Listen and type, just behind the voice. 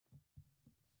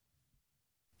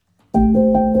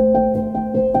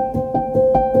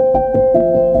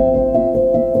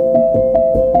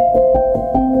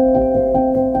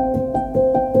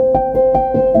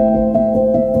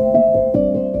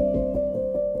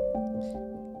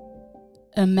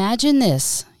Imagine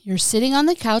this. You're sitting on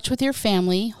the couch with your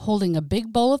family, holding a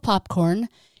big bowl of popcorn.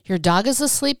 Your dog is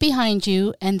asleep behind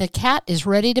you, and the cat is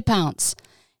ready to pounce.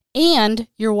 And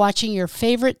you're watching your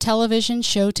favorite television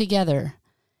show together.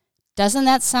 Doesn't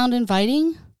that sound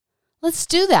inviting? Let's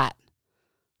do that.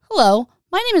 Hello,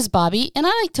 my name is Bobby, and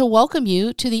I'd like to welcome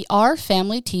you to the Our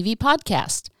Family TV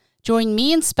podcast. Join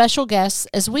me and special guests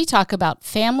as we talk about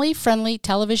family-friendly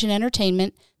television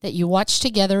entertainment that you watch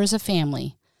together as a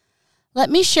family. Let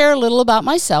me share a little about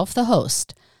myself, the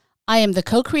host. I am the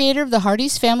co-creator of the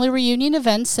Hardee's Family Reunion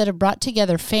events that have brought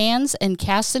together fans and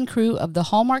cast and crew of the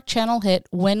Hallmark Channel hit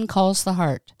When Calls the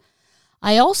Heart.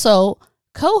 I also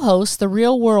co-host the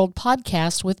Real World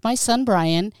podcast with my son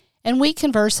Brian, and we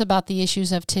converse about the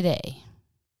issues of today.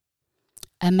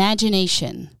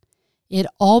 Imagination. It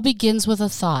all begins with a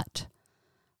thought.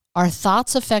 Our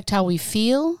thoughts affect how we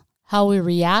feel, how we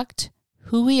react,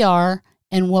 who we are,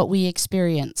 and what we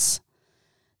experience.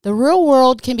 The real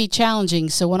world can be challenging,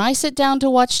 so when I sit down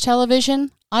to watch television,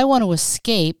 I want to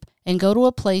escape and go to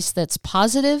a place that's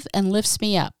positive and lifts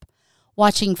me up.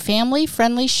 Watching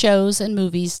family-friendly shows and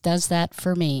movies does that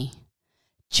for me.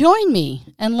 Join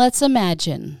me and let's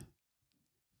imagine.